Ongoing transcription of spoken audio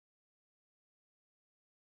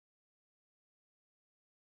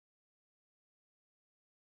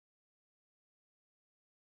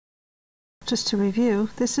just to review,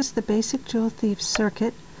 this is the basic Joule thief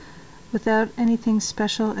circuit without anything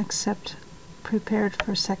special except prepared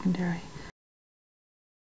for secondary.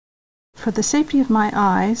 For the safety of my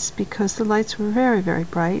eyes, because the lights were very, very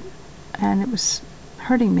bright and it was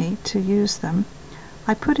hurting me to use them,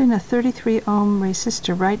 I put in a 33 ohm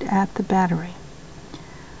resistor right at the battery.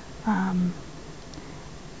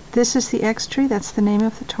 This is the X tree, that's the name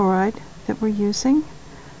of the toroid that we're using.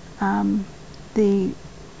 The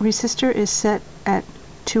resistor is set at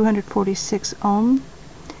 246 ohm.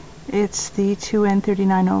 It's the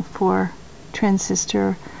 2N3904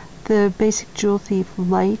 transistor. The basic Joule thief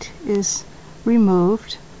light is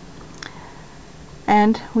removed,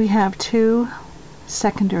 and we have two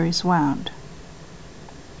secondaries wound.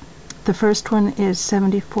 The first one is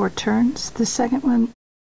 74 turns. The second one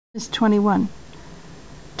is 21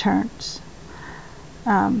 turns.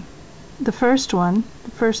 The first one,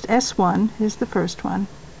 the first S1 is the first one,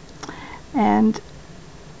 and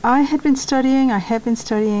I have been studying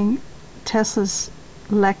Tesla's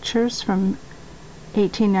lectures from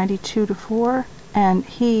 1892 to 4, and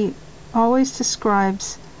he always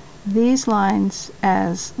describes these lines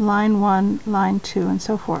as line 1, line 2, and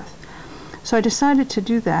so forth. So I decided to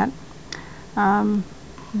do that.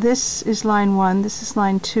 This is line 1, this is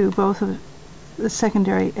line 2, both of the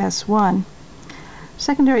secondary S1.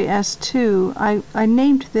 Secondary S2, I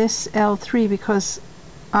named this L3 because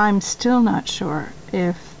I'm still not sure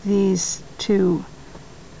if these two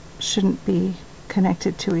shouldn't be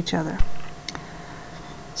connected to each other.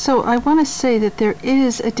 So I want to say that there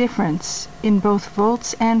is a difference in both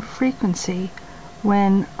volts and frequency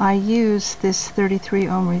when I use this 33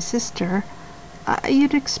 ohm resistor.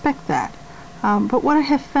 You'd expect that. But what I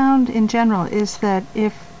have found in general is that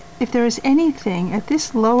if there is anything at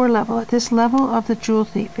this lower level, at this level of the Joule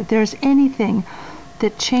thief, if there is anything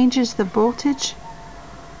that changes the voltage,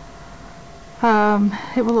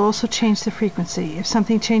 it will also change the frequency. If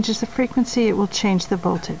something changes the frequency, it will change the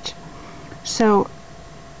voltage. So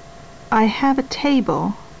I have a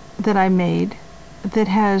table that I made that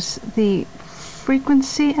has the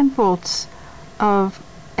frequency and volts of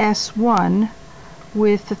S1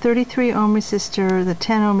 with the 33 ohm resistor, the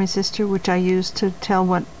 10 ohm resistor, which I use to tell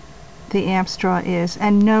what the amps draw is,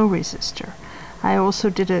 and no resistor. I also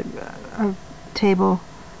did a table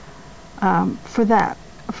for that,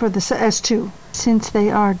 for the S2, since they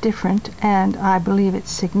are different, and I believe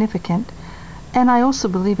it's significant. And I also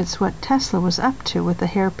believe it's what Tesla was up to with the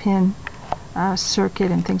hairpin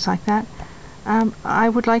circuit and things like that. I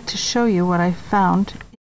would like to show you what I found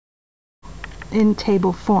in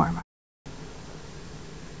table form.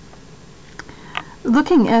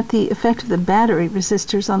 Looking at the effect of the battery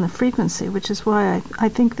resistors on the frequency, which is why I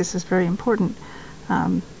think this is very important,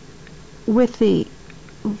 with the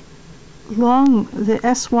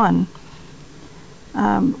S1,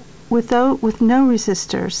 with no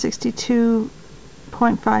resistor, 62.5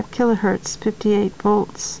 kilohertz, 58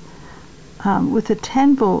 volts, with a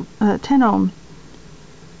 10 ohm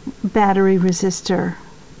battery resistor,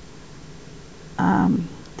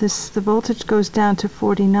 the voltage goes down to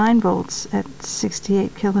 49 volts at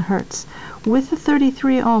 68 kilohertz. With the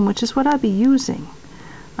 33 ohm, which is what I'll be using,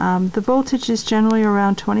 the voltage is generally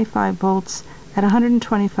around 25 volts at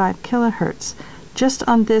 125 kilohertz, just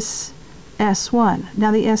on this S1. Now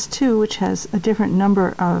the S2, which has a different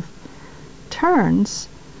number of turns,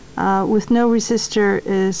 with no resistor,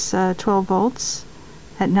 is 12 volts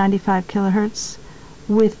at 95 kilohertz.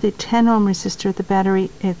 With the 10 ohm resistor, the battery,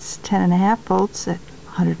 it's 10.5 volts at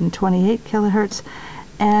 128 kilohertz.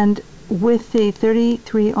 And with the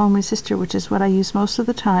 33 ohm resistor, which is what I use most of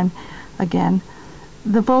the time, again,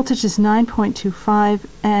 the voltage is 9.25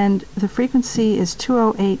 and the frequency is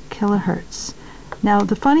 208 kilohertz. Now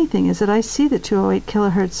the funny thing is that I see the 208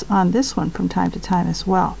 kilohertz on this one from time to time as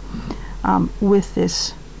well. With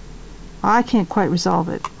this, I can't quite resolve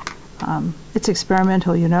it. It's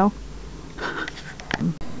experimental, you know.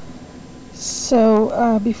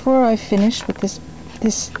 So before I finish with this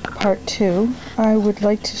part 2, I would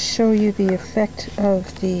like to show you the effect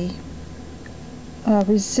of the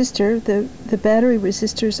resistor, the battery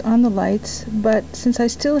resistors on the lights. But since I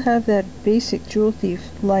still have that basic Joule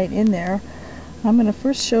thief light in there, I'm going to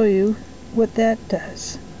first show you what that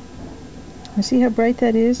does. You see how bright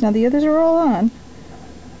that is? Now the others are all on,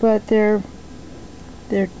 but they're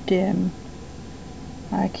dim.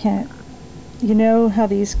 I can't. You know how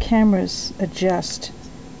these cameras adjust.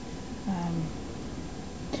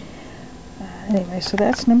 Anyway, so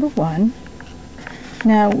that's number 1.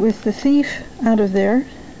 Now with the thief out of there,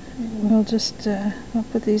 we'll just I'll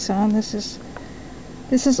put these on. This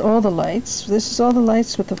is all the lights. This is all the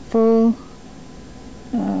lights with the full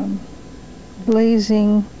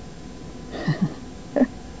blazing. There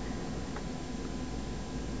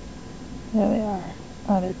they are.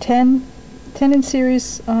 There are 10 in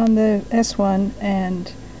series on the S1,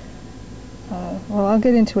 and well, I'll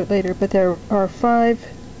get into it later, but there are 5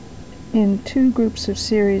 in 2 groups of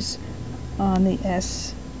series on the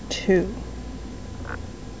S2.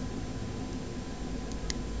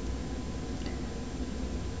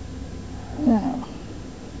 Now,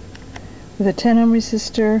 with a 10 ohm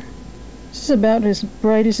resistor, this is about as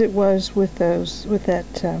bright as it was with that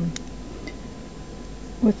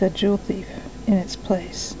Joule thief in its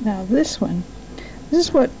place. Now this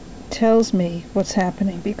is what tells me what's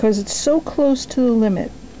happening, because it's so close to the limit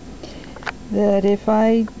that if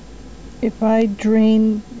I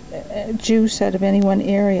drain juice out of any one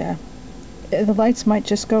area, the lights might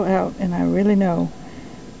just go out, and I really know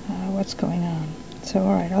what's going on. So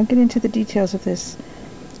alright, I'll get into the details of this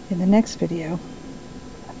in the next video.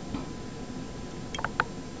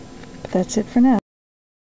 But that's it for now.